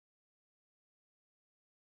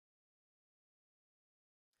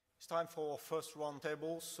It's time for our first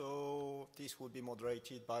roundtable, so this will be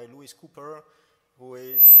moderated by Louise Cooper, who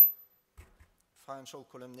is financial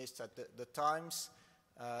columnist at the Times.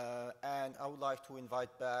 And I would like to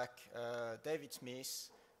invite back David Smith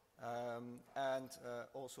and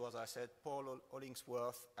also, as I said, Paul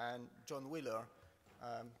Hollingsworth and John Wheeler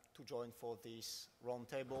to join for this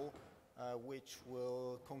roundtable, which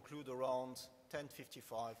will conclude around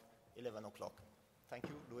 10:55, 11 o'clock. Thank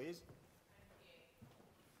you, Louise.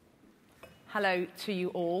 Hello to you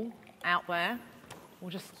all out there. We'll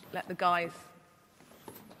just let the guys...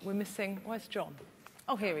 We're missing... Where's John?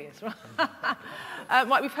 Oh, here he is.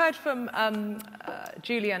 Right, we've heard from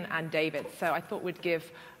Julien and David, so I thought we'd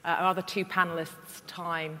give our other two panellists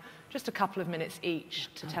time, just a couple of minutes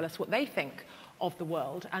each, to tell us what they think of the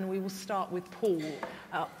world. And we will start with Paul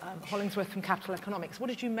Hollingsworth from Capital Economics. What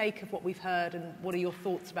did you make of what we've heard, and what are your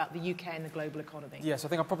thoughts about the UK and the global economy? Yes, I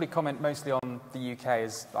think I'll probably comment mostly on the UK,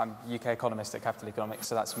 as I'm UK economist at Capital Economics,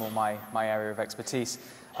 so that's more my area of expertise.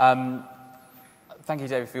 Thank you,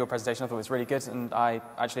 David, for your presentation. I thought it was really good, and I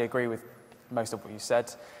actually agree with most of what you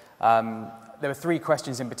said. There were three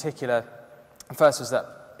questions in particular. The first was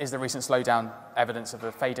that, is the recent slowdown evidence of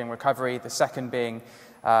a fading recovery? The second being,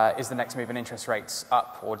 is the next move in interest rates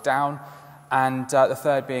up or down? And the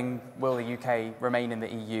third being, will the UK remain in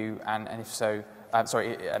the EU, and if so,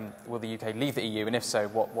 will the UK leave the EU, and if so,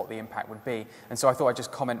 what the impact would be? And so I thought I'd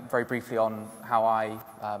just comment very briefly on how I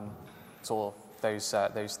saw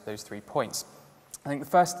those 3 points. I think the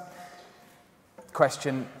first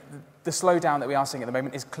question, the slowdown that we are seeing at the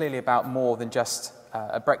moment is clearly about more than just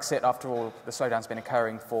a Brexit. After all, the slowdown's been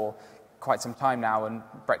occurring for quite some time now, and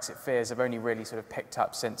Brexit fears have only really sort of picked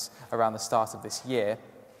up since around the start of this year.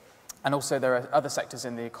 And also there are other sectors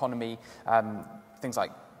in the economy, things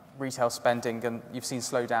like retail spending, and you've seen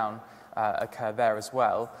slowdown occur there as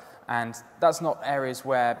well. And that's not areas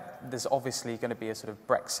where there's obviously going to be a sort of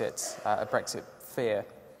Brexit fear.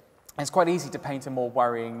 And it's quite easy to paint a more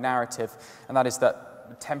worrying narrative, and that is that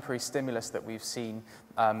the temporary stimulus that we've seen,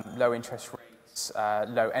 low interest rates,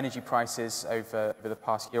 low energy prices over the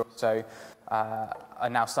past year or so, are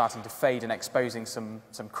now starting to fade and exposing some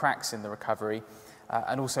cracks in the recovery.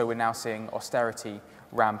 And also we're now seeing austerity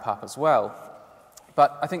ramp up as well.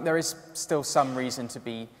 But I think there is still some reason to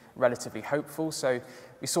be relatively hopeful. So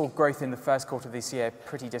we saw growth in the first quarter of this year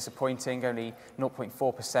pretty disappointing, only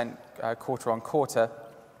 0.4% quarter on quarter.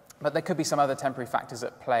 But there could be some other temporary factors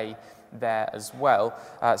at play there as well,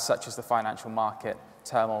 such as the financial market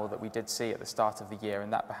turmoil that we did see at the start of the year,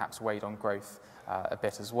 and that perhaps weighed on growth a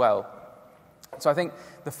bit as well. So I think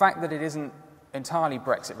the fact that it isn't entirely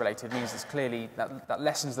Brexit related means it's clearly that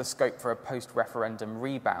lessens the scope for a post-referendum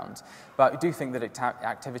rebound. But I do think that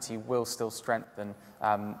activity will still strengthen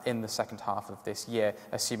in the second half of this year,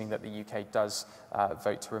 assuming that the UK does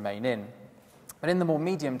vote to remain in. But in the more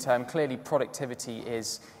medium term, clearly productivity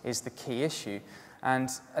is the key issue. And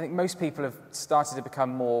I think most people have started to become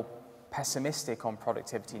more pessimistic on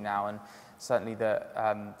productivity now, and certainly the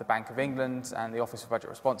Bank of England and the Office for Budget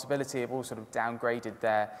Responsibility have all sort of downgraded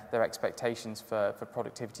their expectations for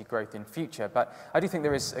productivity growth in future. But I do think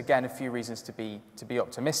there is, again, a few reasons to be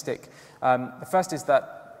optimistic. The first is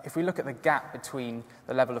that if we look at the gap between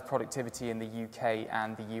the level of productivity in the UK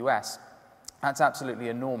and the US, that's absolutely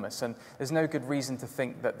enormous, and there's no good reason to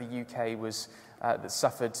think that the UK that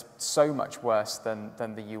suffered so much worse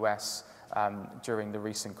than the US during the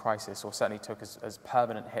recent crisis, or certainly took as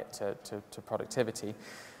permanent hit to productivity.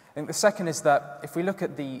 I think the second is that if we look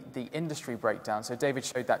at the industry breakdown, so David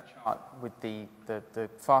showed that chart with the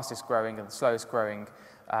fastest growing and the slowest growing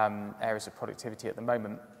areas of productivity at the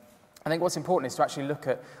moment. I think what's important is to actually look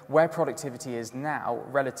at where productivity is now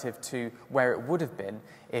relative to where it would have been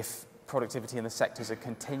if productivity in the sectors had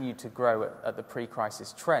continued to grow at the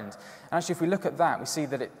pre-crisis trend. And actually, if we look at that, we see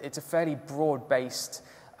that it's a fairly broad-based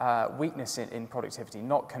weakness in productivity,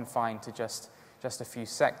 not confined to just a few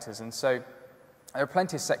sectors. And so there are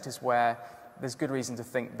plenty of sectors where there's good reason to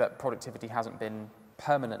think that productivity hasn't been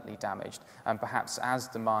permanently damaged, and perhaps as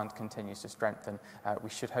demand continues to strengthen, we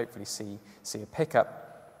should hopefully see a pickup.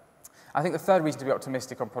 I think the third reason to be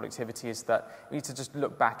optimistic on productivity is that we need to just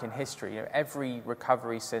look back in history. Every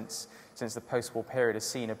recovery since the post-war period has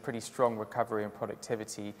seen a pretty strong recovery in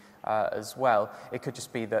productivity as well. It could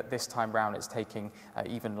just be that this time round it's taking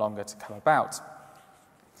even longer to come about.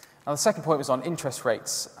 Now, the second point was on interest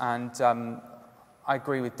rates, and I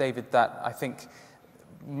agree with David that I think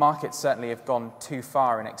markets certainly have gone too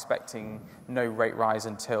far in expecting no rate rise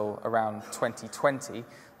until around 2020.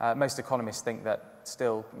 Most economists think that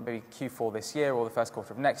still maybe Q4 this year or the first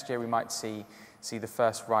quarter of next year we might see the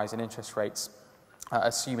first rise in interest rates,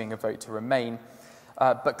 assuming a vote to remain.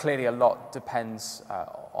 But clearly a lot depends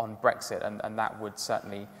on Brexit, and that would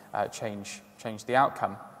certainly change the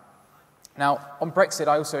outcome. Now, on Brexit,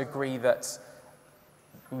 I also agree that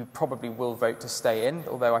we probably will vote to stay in,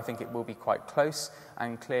 although I think it will be quite close,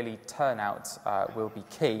 and clearly turnout will be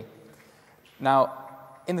key. Now,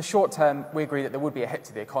 in the short term, we agree that there would be a hit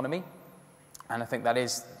to the economy, and I think that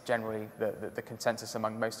is generally the consensus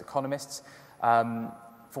among most economists.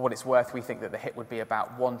 For what it's worth, we think that the hit would be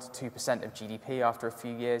about 1% to 2% of GDP after a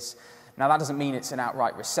few years. Now, that doesn't mean it's an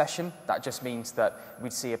outright recession. That just means that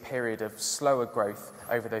we'd see a period of slower growth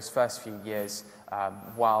over those first few years,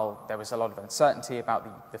 while there was a lot of uncertainty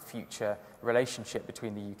about the future relationship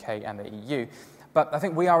between the UK and the EU. But I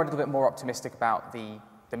think we are a little bit more optimistic about the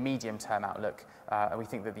medium-term outlook, and we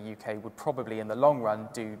think that the UK would probably, in the long run,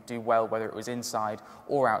 do well, whether it was inside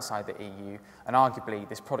or outside the EU. And arguably,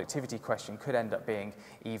 this productivity question could end up being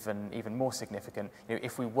even more significant. You know,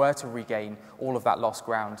 if we were to regain all of that lost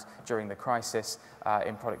ground during the crisis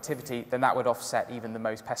in productivity, then that would offset even the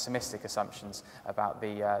most pessimistic assumptions about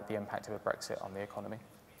the impact of a Brexit on the economy.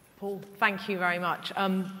 Paul, thank you very much.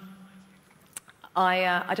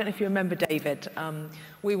 I don't know if you remember, David,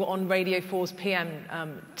 we were on Radio 4's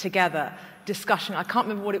PM together discussing, I can't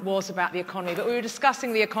remember what it was about the economy, but we were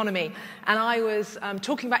discussing the economy, and I was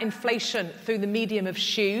talking about inflation through the medium of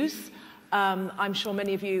shoes. I'm sure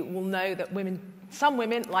many of you will know that some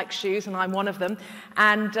women like shoes, and I'm one of them,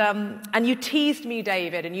 and you teased me,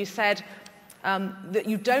 David, and you said that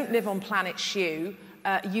you don't live on planet shoe,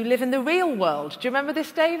 you live in the real world. Do you remember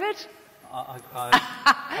this, David?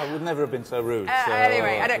 I would never have been so rude. So,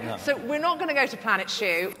 anyway, I don't. No. So we're not going to go to Planet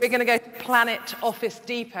Shoe. We're going to go to Planet Office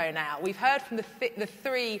Depot now. We've heard from the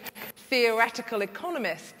three theoretical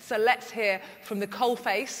economists. So let's hear from the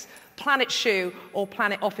Coface, Planet Shoe or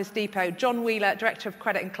Planet Office Depot. John Wheeler, Director of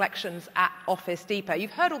Credit and Collections at Office Depot.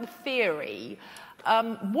 You've heard all the theory.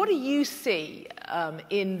 What do you see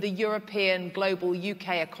in the European, global,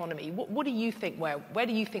 UK economy? What do you think? Where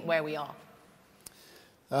do you think where we are?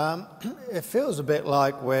 It feels a bit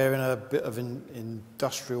like we're in a bit of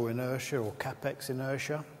industrial inertia or capex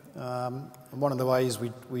inertia. And one of the ways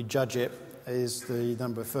we judge it is the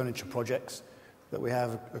number of furniture projects that we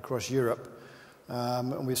have across Europe.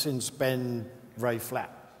 And we've seen spend very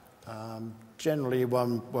flat. Generally,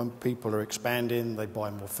 when people are expanding, they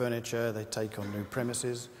buy more furniture, they take on new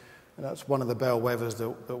premises. And that's one of the bellwethers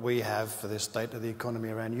that we have for this state of the economy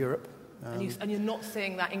around Europe. And you're not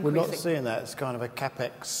seeing that increasing? We're not seeing that. It's kind of a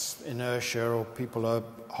capex inertia, or people are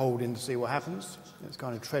holding to see what happens. It's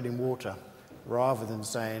kind of treading water rather than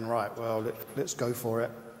saying, right, well, let's go for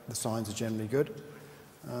it. The signs are generally good.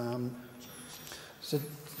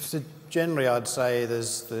 So generally, I'd say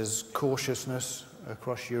there's cautiousness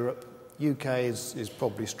across Europe. UK is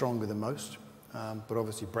probably stronger than most, but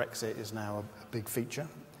obviously Brexit is now a big feature.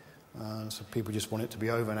 So people just want it to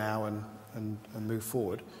be over now and move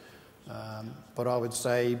forward. But I would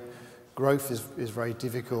say growth is very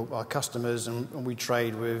difficult. Our customers, and we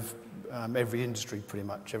trade with every industry pretty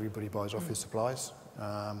much. Everybody buys office supplies.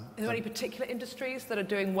 Are there any particular industries that are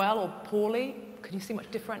doing well or poorly? Can you see much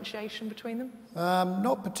differentiation between them?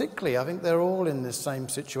 Not particularly. I think they're all in the same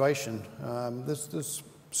situation. There's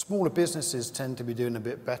smaller businesses tend to be doing a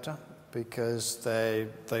bit better because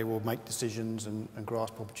they will make decisions and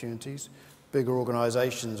grasp opportunities. Bigger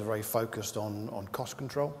organisations are very focused on cost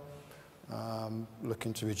control.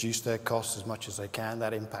 Looking to reduce their costs as much as they can.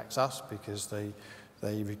 That impacts us because they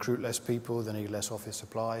recruit less people, they need less office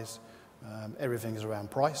supplies. Everything is around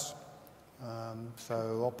price.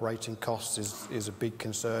 So operating costs is a big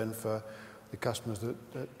concern for the customers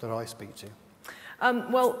that I speak to.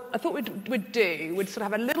 Well, I thought we'd sort of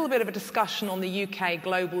have a little bit of a discussion on the UK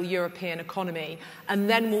global European economy, and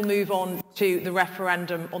then we'll move on to the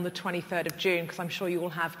referendum on the 23rd of June, because I'm sure you will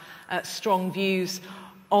have strong views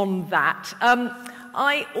on that.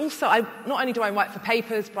 Not only do I write for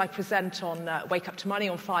papers, but I present on Wake Up to Money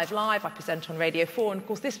on 5 Live, I present on Radio 4, and of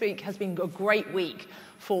course this week has been a great week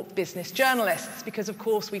for business journalists, because of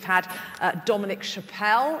course we've had Dominic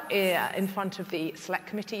Chappell in front of the Select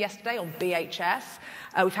Committee yesterday on BHS.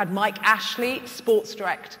 We've had Mike Ashley, Sports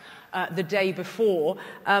Direct, the day before.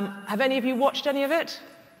 Have any of you watched any of it?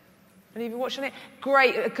 Any of you watching it?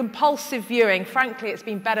 Great, a compulsive viewing. Frankly, it's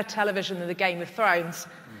been better television than the Game of Thrones.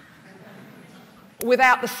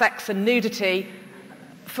 Without the sex and nudity,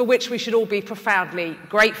 for which we should all be profoundly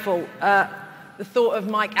grateful. The thought of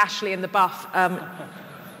Mike Ashley in the buff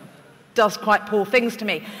does quite poor things to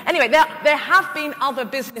me. Anyway, there have been other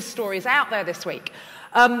business stories out there this week,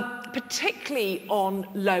 particularly on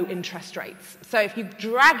low interest rates. So if you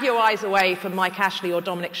drag your eyes away from Mike Ashley or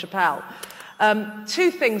Dominic Chappell,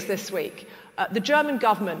 2 things this week. the German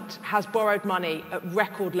government has borrowed money at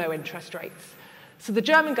record low interest rates. So the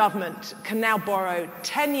German government can now borrow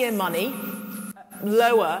 10-year money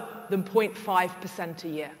lower than 0.5% a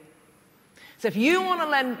year. So if you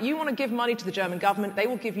want to give money to the German government, they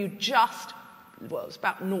will give you just, well, it's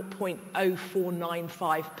about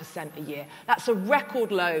 0.0495% a year. That's a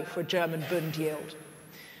record low for a German Bund yield.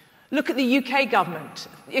 Look at the UK government,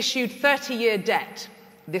 issued 30-year debt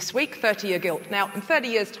this week, 30-year gilt. Now, in 30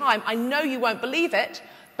 years' time, I know you won't believe it,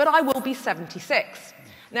 but I will be 76.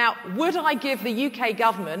 Now, would I give the UK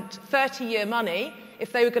government 30-year money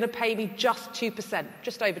if they were going to pay me just 2%,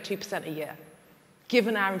 just over 2% a year,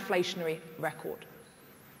 given our inflationary record?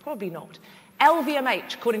 Probably not.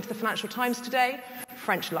 LVMH, according to the Financial Times today,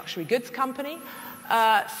 French luxury goods company,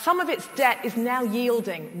 some of its debt is now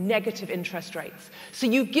yielding negative interest rates. So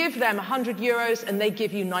you give them 100 euros and they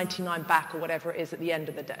give you 99 back or whatever it is at the end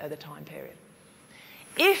of the time period.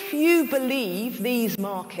 If you believe these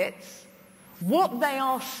markets, what they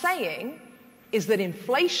are saying is that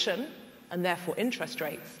inflation, and therefore interest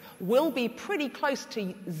rates, will be pretty close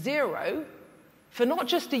to zero for not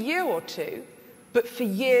just a year or two, but for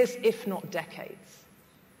years, if not decades.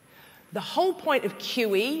 The whole point of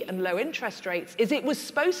QE and low interest rates is it was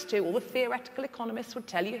supposed to, all the theoretical economists would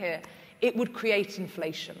tell you here, it would create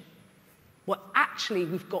inflation. Well, actually,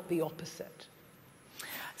 we've got the opposite.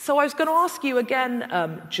 So I was going to ask you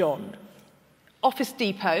again, John, Office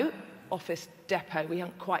Depot, we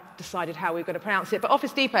haven't quite decided how we're going to pronounce it, but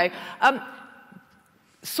Office Depot,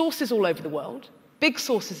 sources all over the world, big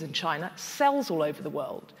sources in China, sells all over the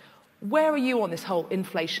world. Where are you on this whole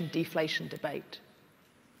inflation-deflation debate?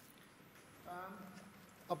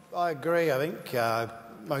 I agree. I think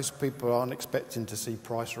most people aren't expecting to see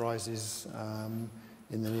price rises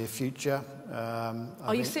in the near future.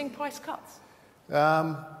 Are you seeing price cuts?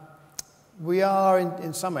 We are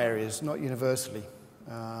in some areas, not universally.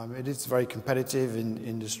 It is a very competitive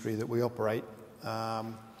industry that we operate.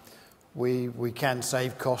 We can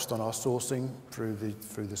save cost on our sourcing through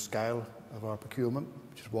the scale of our procurement,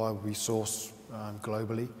 which is why we source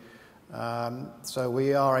globally. So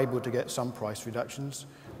we are able to get some price reductions,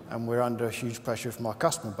 and we're under huge pressure from our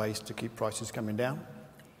customer base to keep prices coming down.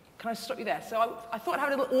 Can I stop you there? So I thought I'd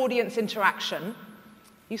have a little audience interaction.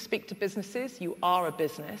 You speak to businesses, you are a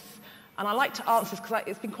business, and I like to answer this because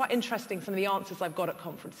it's been quite interesting, some of the answers I've got at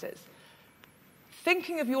conferences.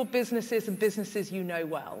 Thinking of your businesses and businesses you know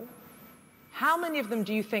well, how many of them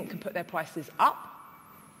do you think can put their prices up?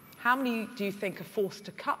 How many do you think are forced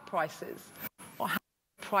to cut prices? Or how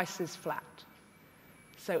many prices flat?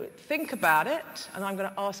 So think about it, and I'm going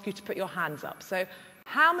to ask you to put your hands up. So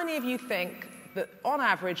how many of you think that, on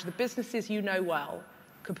average, the businesses you know well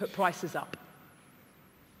can put prices up?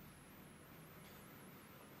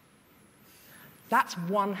 That's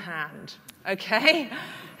one hand, okay?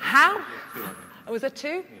 How? Oh, was there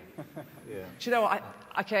two? Yeah. Do you know what?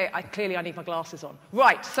 Clearly I need my glasses on.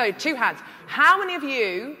 Right, so two hands. How many of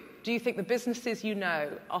you do you think the businesses you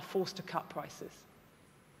know are forced to cut prices?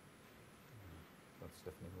 That's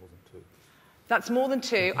definitely more than two. That's more than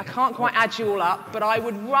two. I can't quite add you all up, but I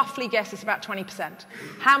would roughly guess it's about 20%.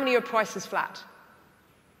 How many are prices flat?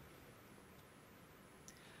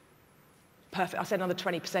 Perfect. I said another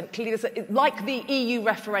 20%. Clearly, like the EU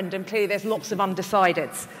referendum, clearly there's lots of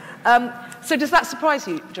undecideds. So does that surprise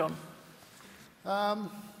you, John?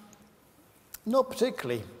 Not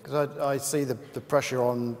particularly, because I see the pressure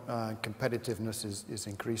on competitiveness is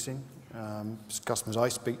increasing. Customers I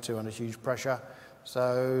speak to are under huge pressure,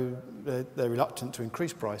 so they're reluctant to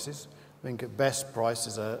increase prices. I think at best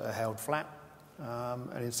prices are held flat,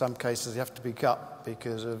 and in some cases they have to be cut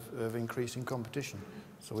because of increasing competition.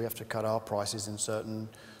 So we have to cut our prices in certain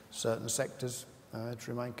sectors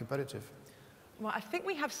to remain competitive. Well, I think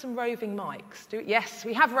we have some roving mics. Yes,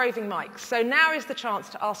 we have roving mics. So now is the chance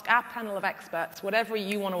to ask our panel of experts whatever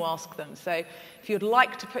you want to ask them. So if you'd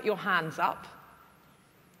like to put your hands up,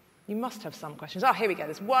 you must have some questions. Oh, here we go.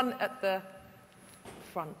 There's one at the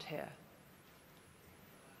front here.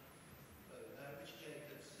 Richard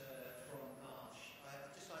Jacobs from March.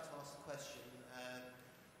 I'd just like to ask a question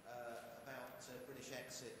about British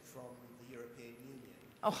exit from the European Union.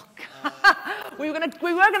 Oh, we were going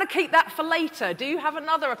to keep that for later. Do you have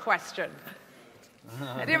another question?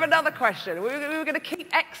 Do you have another question? We were going to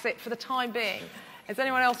keep exit for the time being. Has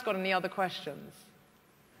anyone else got any other questions?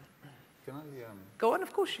 Can I? Go on,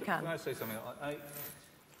 of course you can. Can I say something?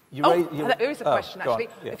 There is a question, actually.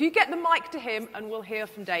 Yeah. If you get the mic to him, and we'll hear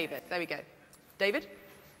from David. There we go. David?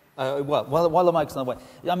 While the mic's on the way,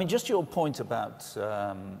 I mean, just your point about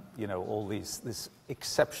all this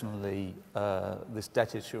exceptionally this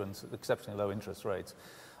debt issuance, exceptionally low interest rates.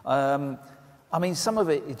 I mean, some of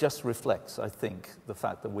it just reflects, I think, the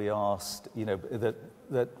fact that we are,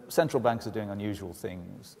 that central banks are doing unusual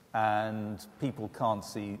things and people can't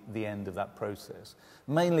see the end of that process,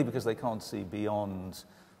 mainly because they can't see beyond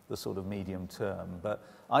the sort of medium term. But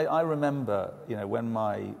I remember, when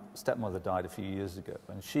my stepmother died a few years ago,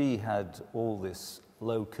 and she had all this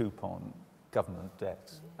low coupon government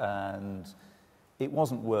debt, and it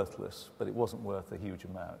wasn't worthless, but it wasn't worth a huge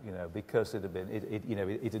amount, because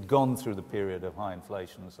it had gone through the period of high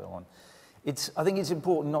inflation and so on. I think it's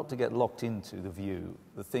important not to get locked into the view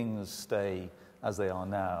that things stay as they are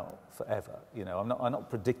now forever. I'm not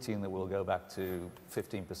predicting that we'll go back to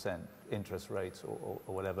 15% interest rates or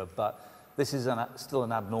whatever, but this is still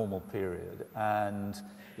an abnormal period. And,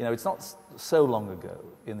 it's not so long ago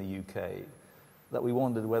in the UK that we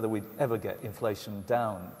wondered whether we'd ever get inflation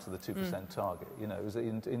down to the 2% target. It was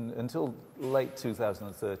until late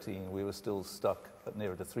 2013, we were still stuck at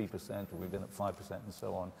nearer to 3%, and we've been at 5% and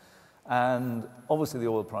so on. And obviously the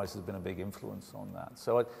oil price has been a big influence on that.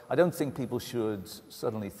 So I don't think people should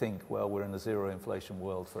suddenly think, well, we're in a zero inflation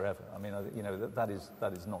world forever. I mean, that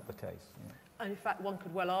is not the case. And in fact, one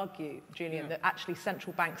could well argue, Julien, that actually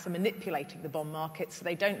central banks are manipulating the bond market so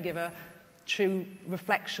they don't give a true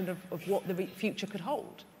reflection of what the future could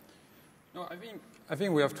hold. No, I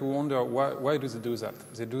think we have to wonder why do they do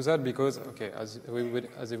that? They do that because,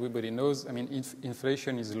 as everybody knows, I mean,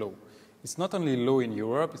 inflation is low. It's not only low in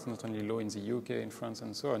Europe, it's not only low in the UK, in France,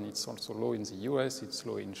 and so on. It's also low in the US, it's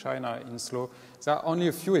low in China, it's low. There are only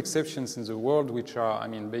a few exceptions in the world, which are,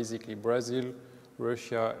 basically Brazil,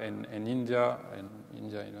 Russia, and India. And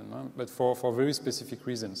India, I don't know, but for very specific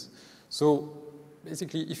reasons. So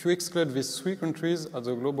basically, if you exclude these three countries at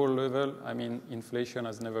the global level, inflation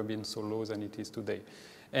has never been so low than it is today.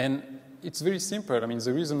 And it's very simple.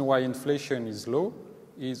 The reason why inflation is low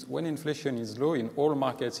is when inflation is low in all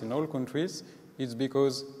markets, in all countries, it's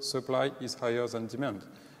because supply is higher than demand.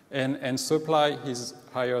 And supply is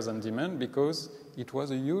higher than demand because it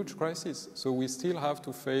was a huge crisis. So we still have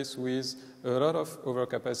to face with a lot of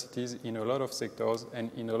overcapacities in a lot of sectors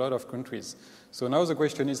and in a lot of countries. So now the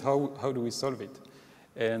question is how do we solve it?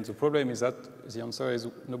 And the problem is that the answer is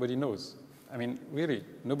nobody knows. Really,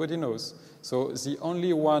 nobody knows. So the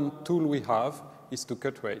only one tool we have is to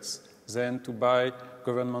cut rates, then to buy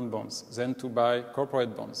government bonds, then to buy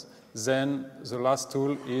corporate bonds. Then the last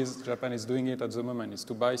tool is, Japan is doing it at the moment, is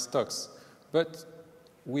to buy stocks. But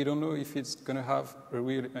we don't know if it's going to have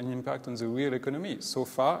an impact on the real economy. So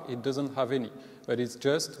far, it doesn't have any. But it's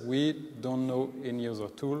just we don't know any other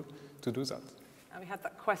tool to do that. And we had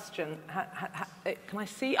that question. Can I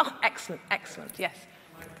see? Oh, excellent, yes.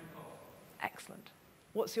 Excellent.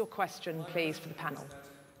 What's your question, please, for the panel?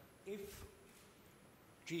 If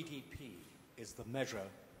GDP is the measure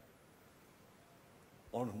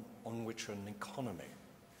on which an economy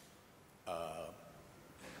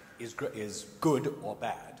is good or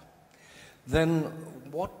bad, then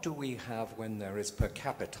what do we have when there is per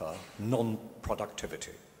capita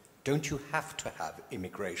non-productivity? Don't you have to have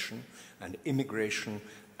immigration, and immigration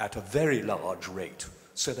at a very large rate,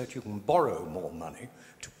 so that you can borrow more money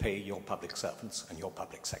to pay your public servants and your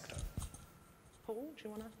public sector? Paul, do you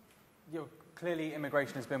want to? Clearly,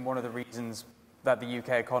 immigration has been one of the reasons that the UK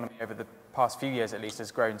economy over the past few years at least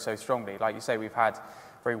has grown so strongly. Like you say, we've had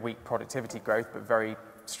very weak productivity growth, but very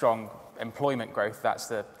strong employment growth. That's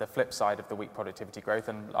the flip side of the weak productivity growth,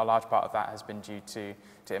 and a large part of that has been due to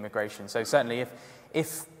immigration. So certainly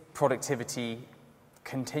if productivity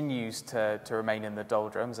continues to remain in the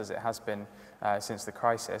doldrums, as it has been since the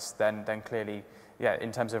crisis, then clearly,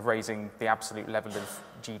 in terms of raising the absolute level of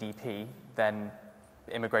GDP, then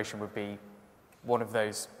immigration would be one of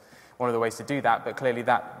the ways to do that. But clearly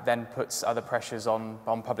that then puts other pressures on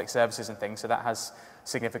public services and things, so that has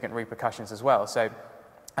significant repercussions as well. So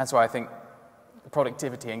that's why I think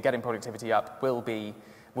productivity and getting productivity up will be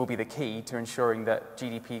the key to ensuring that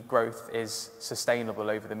GDP growth is sustainable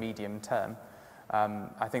over the medium term.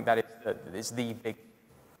 I think that is the big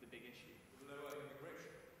issue. With lower immigration,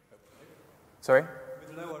 hopefully. Sorry?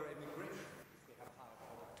 With lower immigration, we have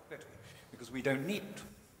higher productivity, because we don't need it.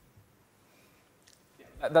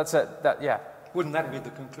 That's it. Wouldn't that be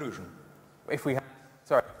the conclusion? If we have,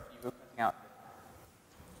 sorry, you were cutting out.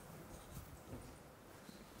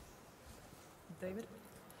 David?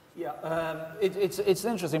 Yeah, it's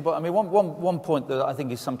an interesting point. One point that I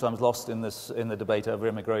think is sometimes lost in the debate over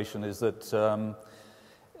immigration is that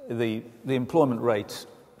the employment rate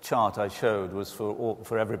chart I showed was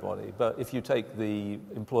for everybody. But if you take the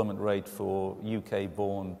employment rate for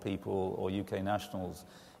UK-born people or UK nationals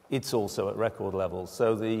it's also at record levels. So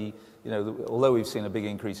although we've seen a big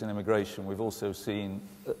increase in immigration, we've also seen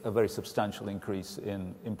a very substantial increase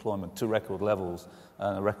in employment to record levels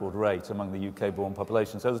and a record rate among the UK-born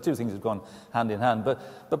population. So the two things have gone hand in hand.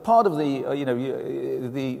 But part of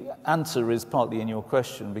the answer is partly in your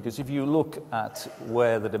question, because if you look at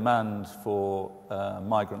where the demand for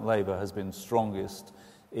migrant labour has been strongest,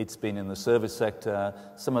 it's been in the service sector.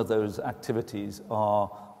 Some of those activities are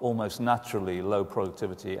almost naturally low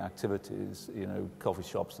productivity activities, coffee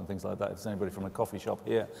shops and things like that. If there's anybody from a coffee shop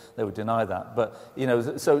here, they would deny that. But,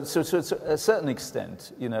 so to a certain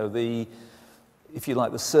extent, if you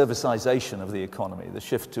like, the servicisation of the economy, the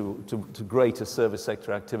shift to greater service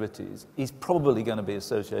sector activities is probably going to be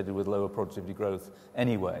associated with lower productivity growth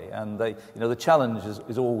anyway. And the challenge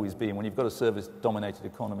has always been, when you've got a service-dominated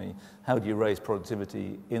economy, how do you raise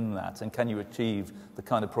productivity in that? And can you achieve the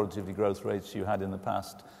kind of productivity growth rates you had in the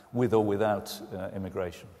past with or without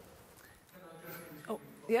immigration? Oh,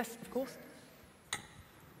 yes, of course.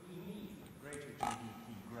 We need greater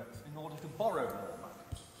GDP growth in order to borrow more money.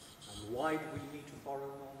 And why do we need to borrow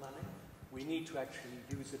more money? We need to actually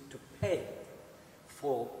use it to pay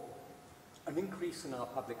for an increase in our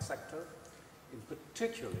public sector, in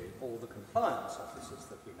particularly all the compliance officers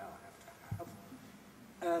that we now have to have.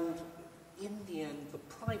 And in the end, the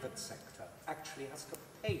private sector actually has to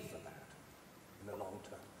pay for that in the long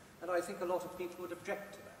term. And I think a lot of people would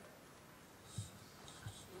object to that.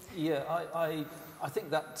 Yeah, I think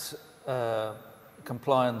that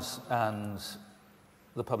compliance and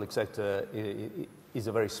the public sector is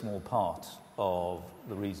a very small part of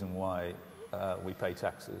the reason why we pay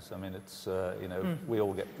taxes. I mean, it's we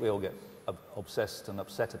all get obsessed and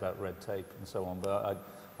upset about red tape and so on, but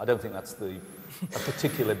I don't think that's a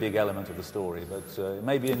particular big element of the story. But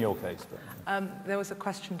maybe in your case. But, there was a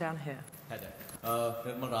question down here. Hi there.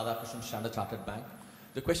 Nirmal Radhakrishnan, Standard Chartered Bank.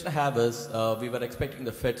 The question I have is, we were expecting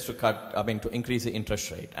the Feds to increase the interest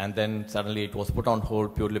rate, and then suddenly it was put on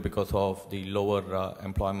hold purely because of the lower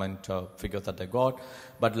employment figures that they got,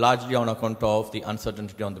 but largely on account of the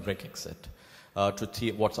uncertainty on the Brexit exit, to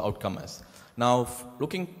see what the outcome is. Now,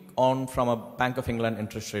 looking on from a Bank of England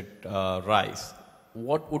interest rate rise,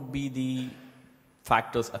 what would be the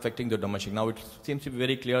factors affecting the domestic? Now, it seems to be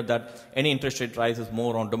very clear that any interest rate rise is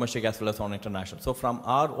more on domestic as well as on international. So from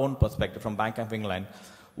our own perspective, from Bank of England,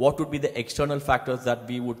 what would be the external factors that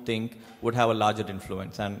we would think would have a larger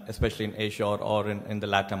influence, and especially in Asia or in the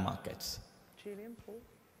Latin markets? Julien,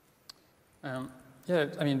 Paul? Yeah,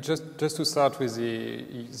 I mean, just to start with the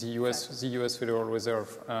US Federal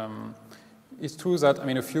Reserve, it's true that, I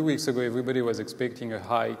mean, a few weeks ago, everybody was expecting a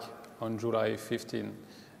hike on July 15.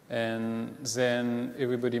 And then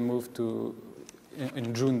everybody moved to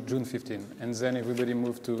in June 15, and then everybody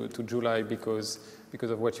moved to July because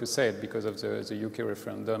of what you said, because of the UK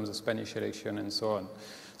referendum, the Spanish election, and so on.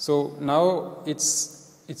 So now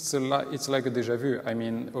it's like a déjà vu. I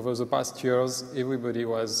mean, over the past years, everybody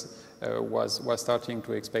was starting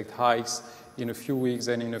to expect hikes in a few weeks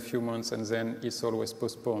and in a few months, and then it's always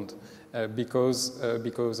postponed because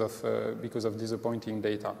of disappointing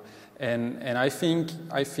data. And I think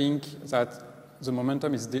that the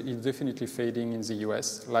momentum is definitely fading in the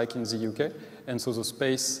US, like in the UK, and so the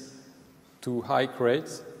space to hike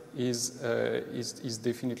rates is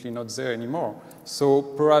definitely not there anymore. So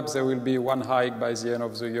perhaps there will be one hike by the end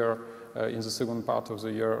of the year, in the second part of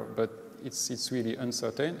the year, but it's really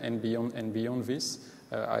uncertain. And beyond this,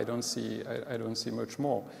 I don't see much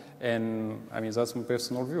more. And I mean, that's my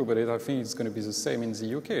personal view, but I think it's going to be the same in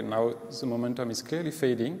the UK. Now the momentum is clearly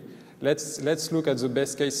fading. Let's look at the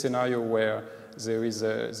best case scenario where there is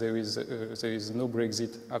no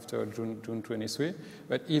Brexit after June 23.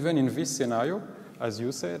 But even in this scenario, as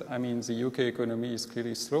you said, I mean, the UK economy is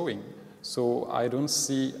clearly slowing. So I don't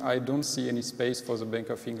see any space for the Bank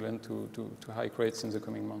of England to hike rates in the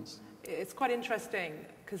coming months. It's quite interesting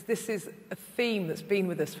because this is a theme that's been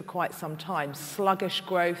with us for quite some time. Sluggish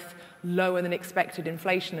growth, lower than expected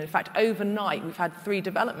inflation. In fact, overnight we've had 3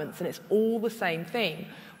 developments and it's all the same theme.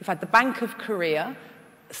 We've had the Bank of Korea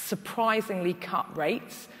surprisingly cut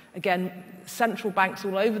rates. Again, central banks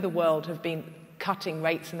all over the world have been cutting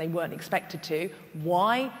rates and they weren't expected to.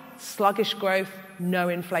 Why? Sluggish growth, no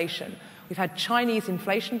inflation. We've had Chinese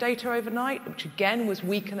inflation data overnight, which again was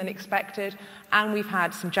weaker than expected, and we've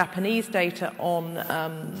had some Japanese data on, I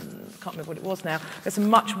can't remember what it was now, there's some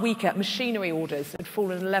much weaker machinery orders had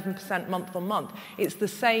fallen 11% month on month. It's the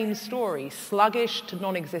same story, sluggish to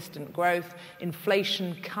non-existent growth,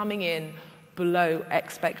 inflation coming in below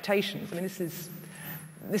expectations. I mean, this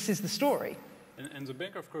is the story. And the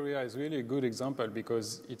Bank of Korea is really a good example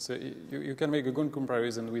because you can make a good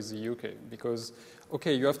comparison with the UK because,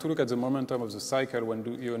 okay, you have to look at the momentum of the cycle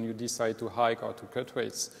when you decide to hike or to cut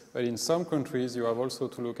rates. But in some countries, you have also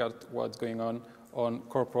to look at what's going on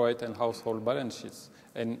corporate and household balance sheets.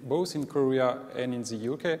 And both in Korea and in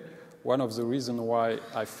the UK, one of the reasons why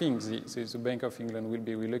I think the Bank of England will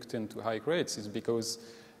be reluctant to hike rates is because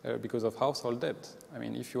of household debt. I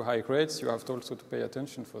mean, if you hike rates, you have to also to pay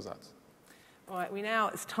attention for that. All right,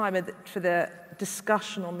 it's time for the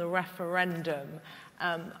discussion on the referendum.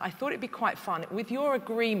 I thought it'd be quite fun, with your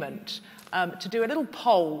agreement, to do a little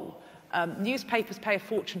poll. Newspapers pay a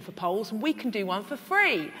fortune for polls, and we can do one for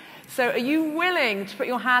free. So are you willing to put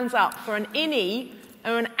your hands up for an innie,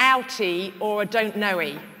 or an outie, or a don't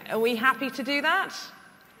know-y? Are we happy to do that?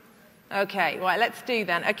 Okay, right, let's do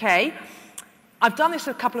then. Okay. I've done this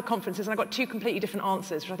at a couple of conferences, and I got two completely different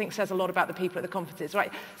answers, which I think says a lot about the people at the conferences.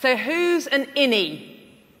 Right, so who's an innie?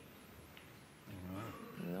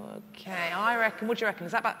 Okay, I reckon, what do you reckon?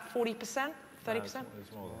 Is that about 40%? 30%?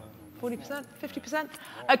 40%? 50%?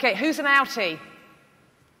 Okay, who's an outie?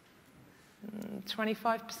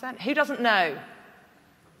 25%? Who doesn't know?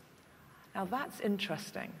 Now that's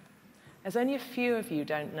interesting. There's only a few of you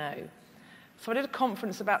don't know. So I did a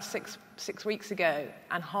conference about six weeks ago,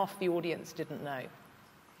 and half the audience didn't know.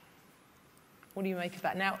 What do you make of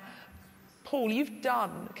that? Now, Paul,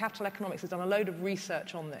 Capital Economics has done a load of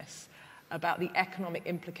research on this, about the economic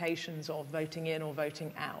implications of voting in or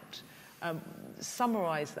voting out.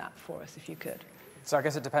 Summarize that for us, if you could. So I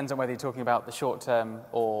guess it depends on whether you're talking about the short term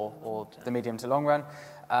or the medium to long run.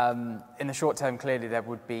 In the short term, clearly there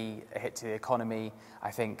would be a hit to the economy.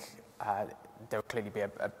 I think there would clearly be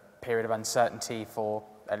a period of uncertainty for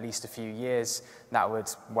at least a few years. That would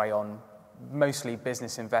weigh on mostly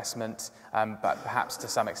business investment, but perhaps to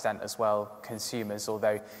some extent as well consumers,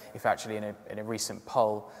 although if actually in a recent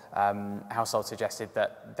poll, households suggested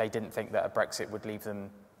that they didn't think that a Brexit would leave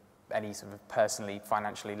them any sort of personally,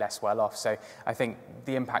 financially less well off. So I think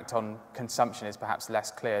the impact on consumption is perhaps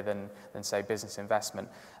less clear than say, business investment.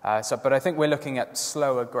 But I think we're looking at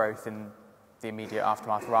slower growth in the immediate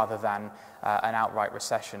aftermath rather than an outright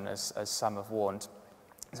recession, as some have warned.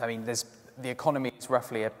 So, I mean, the economy is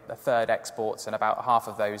roughly a third exports, and about half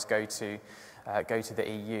of those go to the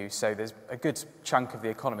EU. So there's a good chunk of the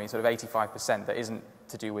economy, sort of 85%, that isn't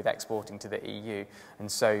to do with exporting to the EU. And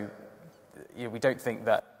so we don't think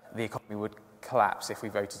that the economy would collapse if we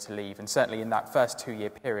voted to leave. And certainly in that first 2-year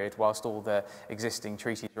period, whilst all the existing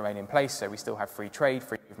treaties remain in place, so we still have free trade,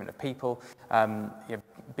 free movement of people,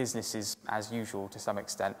 business is as usual to some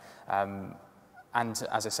extent. And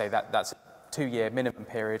as I say, that's a 2-year minimum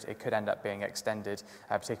period. It could end up being extended,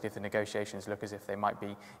 particularly if the negotiations look as if they might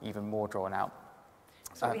be even more drawn out.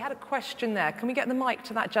 So we had a question there. Can we get the mic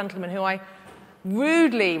to that gentleman who I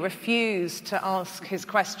rudely refused to ask his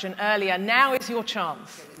question earlier? Now is your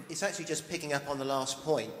chance. It's actually just picking up on the last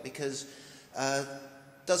point, because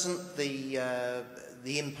doesn't the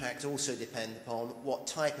impact also depend upon what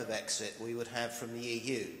type of exit we would have from the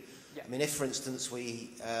EU? Yeah. I mean, if, for instance,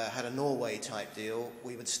 we had a Norway-type deal,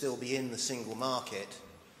 we would still be in the single market.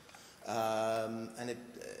 And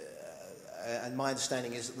my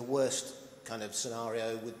understanding is that the worst kind of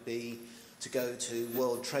scenario would be to go to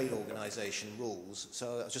World Trade Organization rules.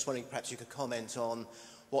 So I was just wondering, perhaps you could comment on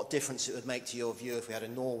what difference it would make to your view if we had a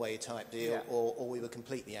Norway-type deal, yeah, or we were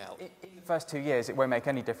completely out. In the first 2 years, it won't make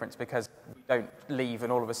any difference because we don't leave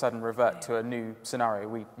and all of a sudden revert to a new scenario.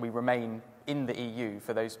 We remain in the EU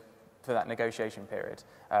for that negotiation period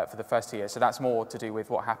for the first 2 years. So that's more to do with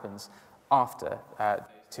what happens after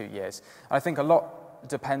 2 years. And I think a lot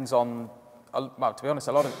depends on, well, to be honest,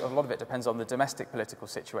 a lot of it depends on the domestic political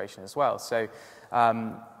situation as well. So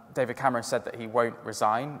David Cameron said that he won't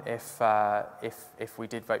resign if we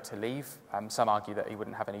did vote to leave. Some argue that he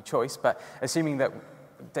wouldn't have any choice. But assuming that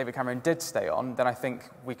David Cameron did stay on, then I think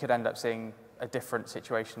we could end up seeing a different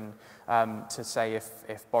situation to say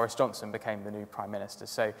if Boris Johnson became the new Prime Minister.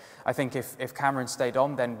 So I think if Cameron stayed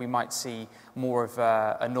on, then we might see more of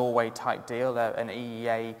a Norway-type deal, an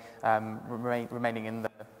EEA remaining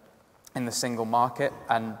in the single market,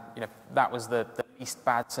 and that was the least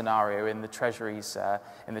bad scenario in the Treasury's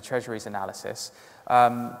analysis.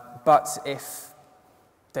 But if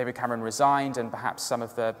David Cameron resigned and perhaps some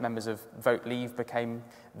of the members of Vote Leave became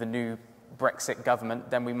the new Brexit government,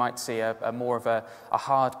 then we might see a more of a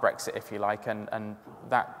hard Brexit, if you like, and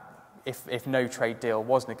that if no trade deal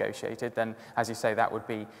was negotiated, then as you say, that would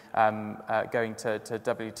be going to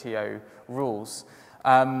WTO rules.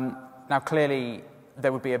 Now clearly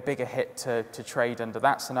there would be a bigger hit to trade under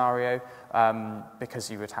that scenario because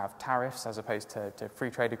you would have tariffs as opposed to free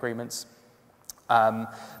trade agreements.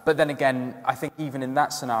 But then again, I think even in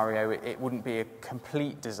that scenario, it wouldn't be a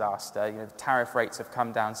complete disaster. You know, the tariff rates have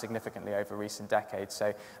come down significantly over recent decades,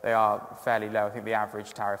 so they are fairly low. I think the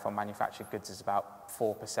average tariff on manufactured goods is about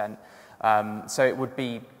 4%. So it would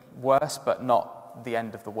be worse, but not the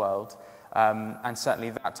end of the world. And certainly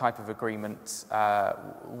that type of agreement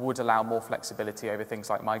would allow more flexibility over things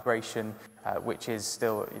like migration, which is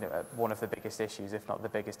still one of the biggest issues, if not the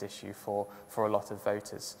biggest issue for a lot of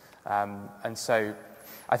voters. And so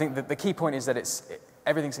I think that the key point is that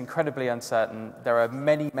everything's incredibly uncertain. There are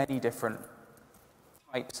many, many different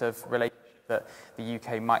types of relationship that the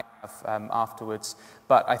UK might have afterwards.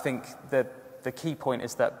 But I think the key point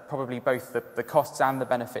is that probably both the costs and the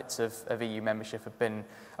benefits of EU membership have been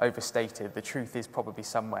overstated. The truth is probably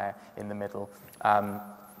somewhere in the middle. And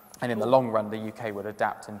in the long run, the UK would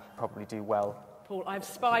adapt and probably do well. Paul, I've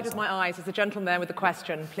spied with my eyes. There's a gentleman there with a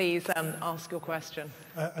question. Please ask your question.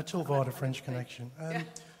 Atul Vada, French Connection.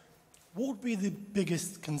 What would be the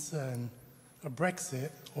biggest concern, a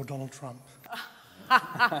Brexit or Donald Trump?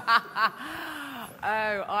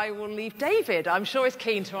 Oh, I will leave David. I'm sure he's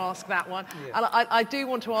keen to ask that one. Yeah. And I do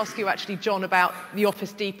want to ask you, actually, John, about the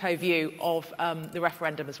Office Depot view of the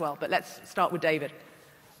referendum as well. But let's start with David.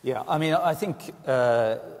 Yeah, I mean, I think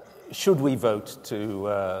should we vote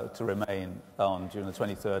to remain on June the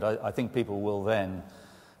 23rd, I think people will then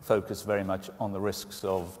focus very much on the risks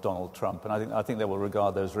of Donald Trump. And I think they will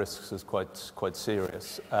regard those risks as quite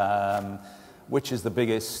serious. Which is the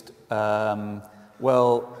biggest?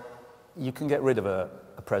 Well, you can get rid of a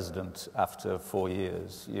president after 4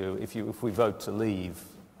 years. If we vote to leave,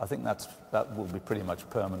 I think that will be pretty much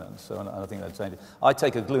permanent. So I think that's dangerous. I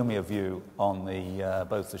take a gloomier view on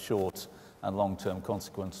both the short and long-term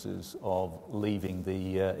consequences of leaving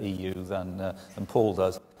the EU than Paul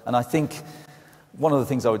does. And I think one of the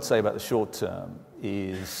things I would say about the short term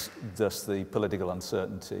is just the political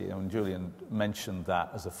uncertainty. And Julien mentioned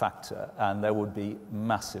that as a factor, and there would be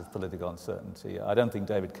massive political uncertainty. I don't think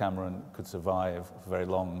David Cameron could survive for very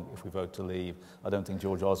long if we vote to leave. I don't think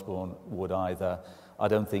George Osborne would either. I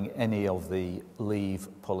don't think any of the Leave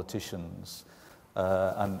politicians,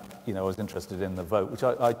 and I was interested in the vote, which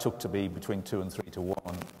I took to be between 2 and 3 to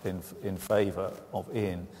 1 in favour of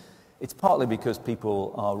in. It's partly because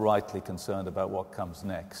people are rightly concerned about what comes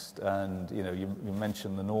next. And, you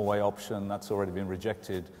mentioned the Norway option. That's already been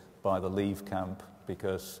rejected by the Leave camp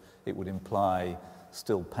because it would imply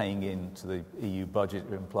still paying into the EU budget. It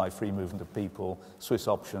would imply free movement of people. Swiss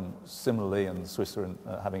option, similarly, and the Swiss are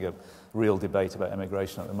having a real debate about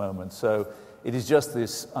immigration at the moment. So it is just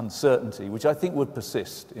this uncertainty, which I think would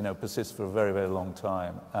persist for a very, very long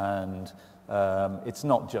time. And it's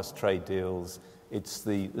not just trade deals. It's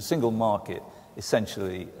the single market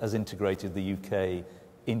essentially has integrated the UK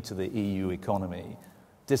into the EU economy.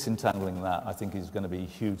 Disentangling that, I think, is going to be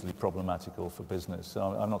hugely problematical for business. So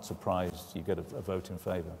I'm not surprised you get a vote in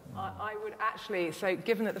favour. I would actually, so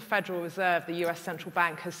given that the Federal Reserve, the US Central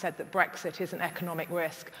Bank, has said that Brexit is an economic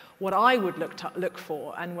risk, what I would look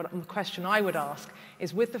for, and the question I would ask,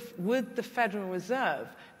 is would the Federal Reserve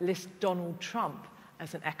list Donald Trump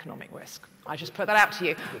as an economic risk? I just put that out to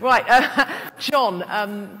you. Right, John,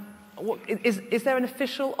 is there an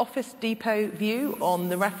official Office Depot view on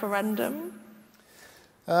the referendum?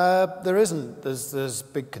 There isn't. There's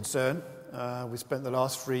big concern. We spent the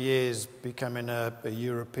last 3 years becoming a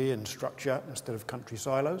European structure instead of country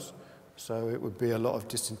silos. So it would be a lot of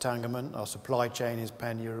disentanglement. Our supply chain is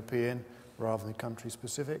pan-European rather than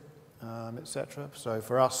country-specific, etc. So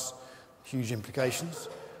for us, huge implications.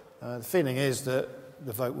 The feeling is that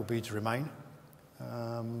the vote will be to remain.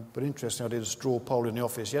 But interesting, I did a straw poll in the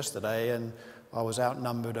office yesterday and I was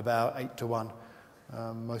outnumbered about 8 to 1.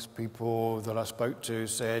 Most people that I spoke to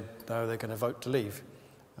said, no, they're going to vote to leave.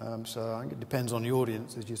 So I think it depends on the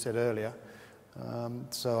audience, as you said earlier.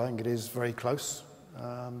 So I think it is very close.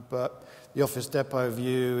 But the Office Depot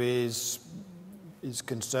view is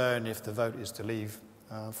concerned if the vote is to leave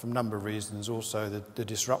for a number of reasons. Also, the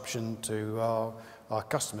disruption to our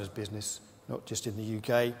customers' business, not just in the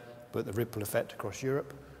UK, but the ripple effect across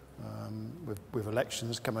Europe. With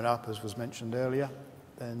elections coming up, as was mentioned earlier,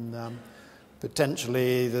 then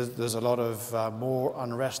potentially there's a lot of more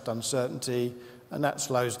unrest, uncertainty, and that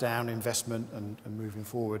slows down investment and moving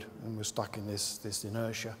forward, and we're stuck in this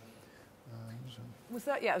inertia. Was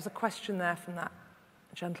that, yeah, it was a question there from that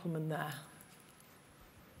gentleman there.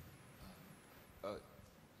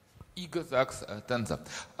 Igor Zaks, Tenza.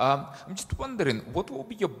 I'm just wondering, what will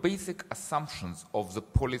be your basic assumptions of the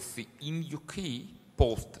policy in UK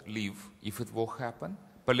post-leave, if it will happen,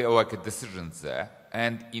 like a decision there,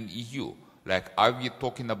 and in EU? Like, are we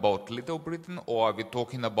talking about Little Britain, or are we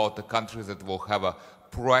talking about the countries that will have a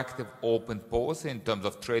proactive open policy in terms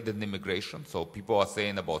of trade and immigration? So people are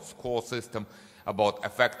saying about score system, about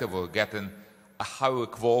effectively getting a highly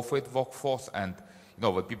qualified workforce, and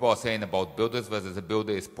what people are saying about builders, whether the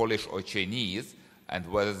builder is Polish or Chinese,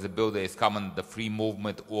 and whether the builder is coming the free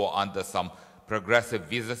movement or under some progressive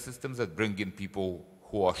visa systems that bring in people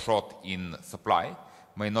who are short in supply,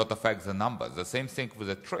 may not affect the numbers. The same thing with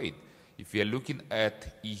the trade. If we are looking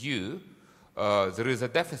at EU, there is a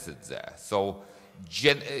deficit there. So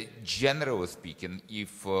generally speaking,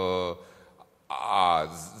 if there are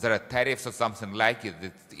tariffs or something like it,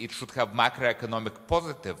 it should have macroeconomic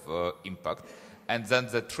positive impact. And then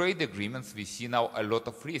the trade agreements, we see now a lot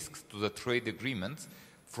of risks to the trade agreements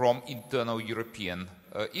from internal European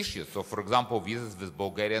issues. So, for example, visas with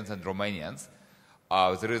Bulgarians and Romanians,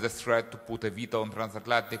 there is a threat to put a veto on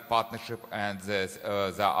transatlantic partnership, and there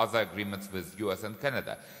are other agreements with US and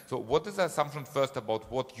Canada. So what is the assumption first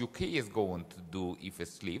about what UK is going to do if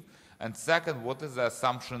it's leave? And second, what is the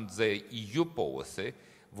assumption the EU policy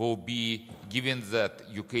will be, given that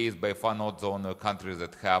UK is by far not the only country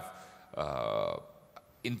that have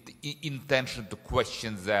intention to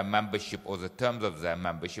question their membership or the terms of their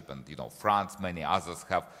membership, and France, many others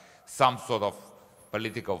have some sort of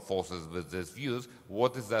political forces with these views.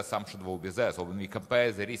 What is the assumption will be there? So when we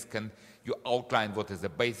compare the risk, can you outline what is the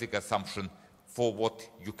basic assumption for what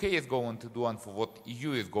UK is going to do and for what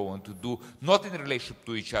EU is going to do, not in relationship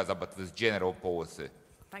to each other, but with general policy?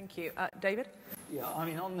 Thank you. David? Yeah, I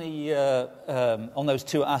mean, on those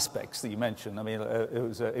two aspects that you mentioned, I mean,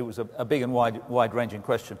 it was a big and wide-ranging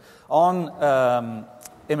question. On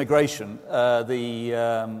immigration,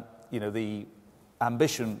 the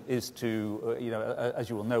ambition is to, as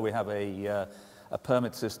you will know, we have a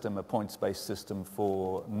permit system, a points-based system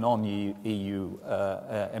for non-EU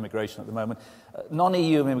immigration at the moment.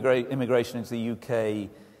 Non-EU immigration into the UK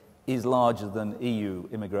is larger than EU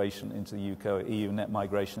immigration into the UK, EU net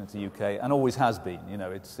migration into the UK, and always has been.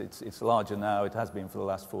 It's larger now, it has been for the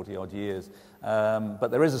last 40-odd years.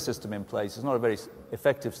 But there is a system in place. It's not a very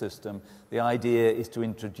effective system. The idea is to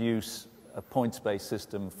introduce a points-based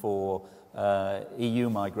system for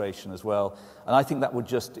EU migration as well. And I think that would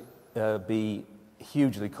just be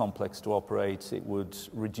hugely complex to operate. It would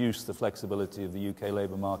reduce the flexibility of the UK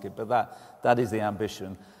labour market, but that is the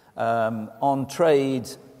ambition. On trade,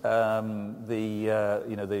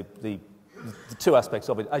 the two aspects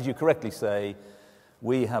of it, as you correctly say,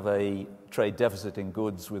 we have a trade deficit in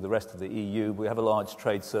goods with the rest of the EU. We have a large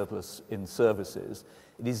trade surplus in services.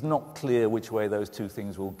 It is not clear which way those two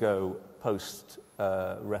things will go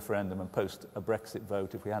post-referendum and post a Brexit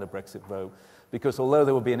vote, if we had a Brexit vote, because although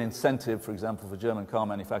there will be an incentive, for example, for German car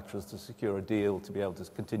manufacturers to secure a deal to be able to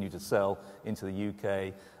continue to sell into the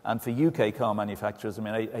UK, and for UK car manufacturers, I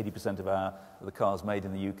mean, 80% of the cars made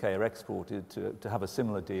in the UK are exported, to have a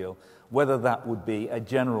similar deal. Whether that would be a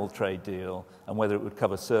general trade deal and whether it would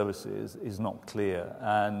cover services is not clear.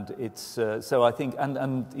 And it's so I think,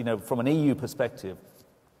 and from an EU perspective,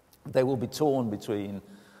 they will be torn between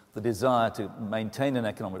the desire to maintain an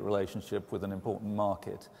economic relationship with an important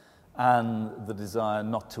market and the desire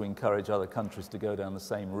not to encourage other countries to go down the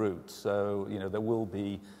same route. So, there will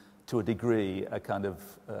be, to a degree, a kind of,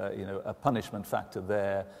 a punishment factor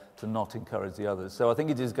there to not encourage the others. So I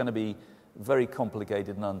think it is going to be very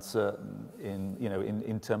complicated and uncertain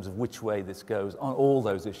in terms of which way this goes on all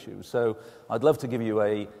those issues. So I'd love to give you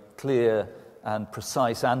a clear and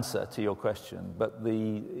precise answer to your question, but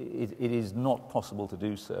it is not possible to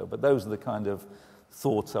do so. But those are the kind of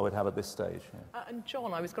thoughts I would have at this stage. Yeah. And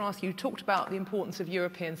John, I was going to ask you talked about the importance of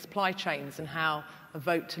European supply chains and how a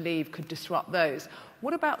vote to leave could disrupt those.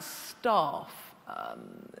 What about staff?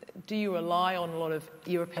 Do you rely on a lot of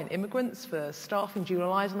European immigrants for staffing? Do you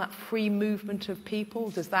rely on that free movement of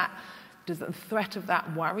people? Does the threat of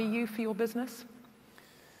that worry you for your business?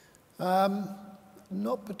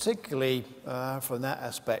 Not particularly from that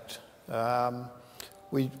aspect.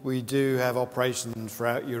 We do have operations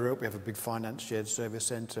throughout Europe. We have a big finance shared service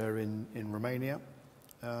centre in Romania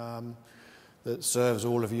that serves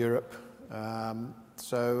all of Europe.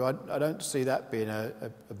 So I don't see that being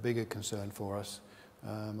a bigger concern for us.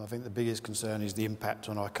 I think the biggest concern is the impact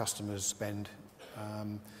on our customers' spend,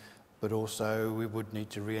 but also we would need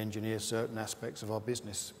to re-engineer certain aspects of our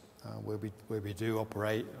business where we do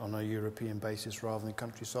operate on a European basis rather than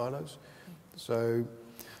country silos. So,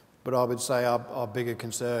 but I would say our bigger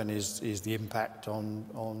concern is the impact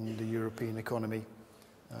on the European economy,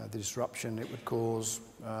 the disruption it would cause,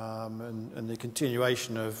 and the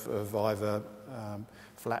continuation of either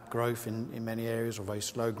flat growth in many areas or very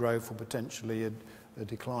slow growth or potentially a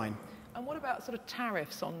decline. And what about sort of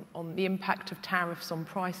tariffs on the impact of tariffs on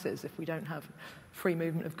prices if we don't have free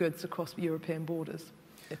movement of goods across European borders,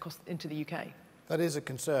 into the UK? That is a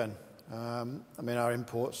concern. I mean, our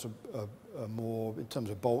imports are more, in terms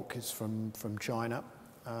of bulk, it's from China.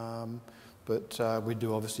 But we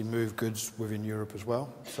do obviously move goods within Europe as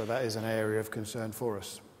well. So that is an area of concern for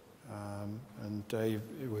us. And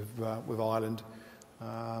with Ireland,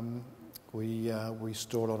 we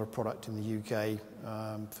store a lot of product in the UK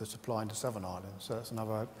for supplying to Southern Ireland. So that's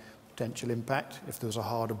another potential impact if there's a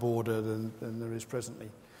harder border than there is presently.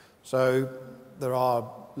 So there are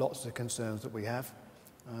lots of concerns that we have.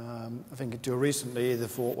 I think until recently the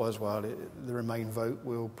thought was, well, the Remain vote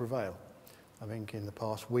will prevail. I think in the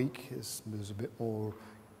past week there's a bit more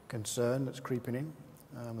concern that's creeping in.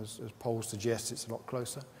 As polls suggest, it's a lot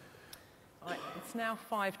closer. Right, it's now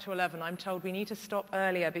 5 to 11. I'm told we need to stop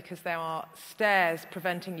earlier because there are stairs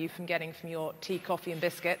preventing you from getting from your tea, coffee and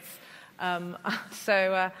biscuits. Shall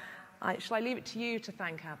I leave it to you to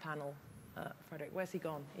thank our panel? Frederick, where's he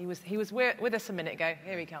gone? He was with us a minute ago.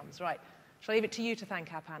 Here he comes. Right. Shall I leave it to you to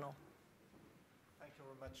thank our panel? Thank you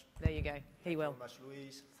very much. There you go. He will. Thank you very much,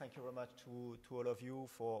 Louise. Thank you very much to all of you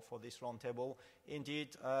for this roundtable.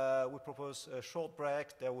 Indeed, we propose a short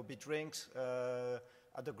break. There will be drinks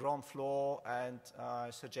at the ground floor, and I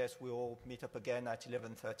suggest we all meet up again at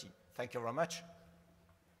 11:30. Thank you very much.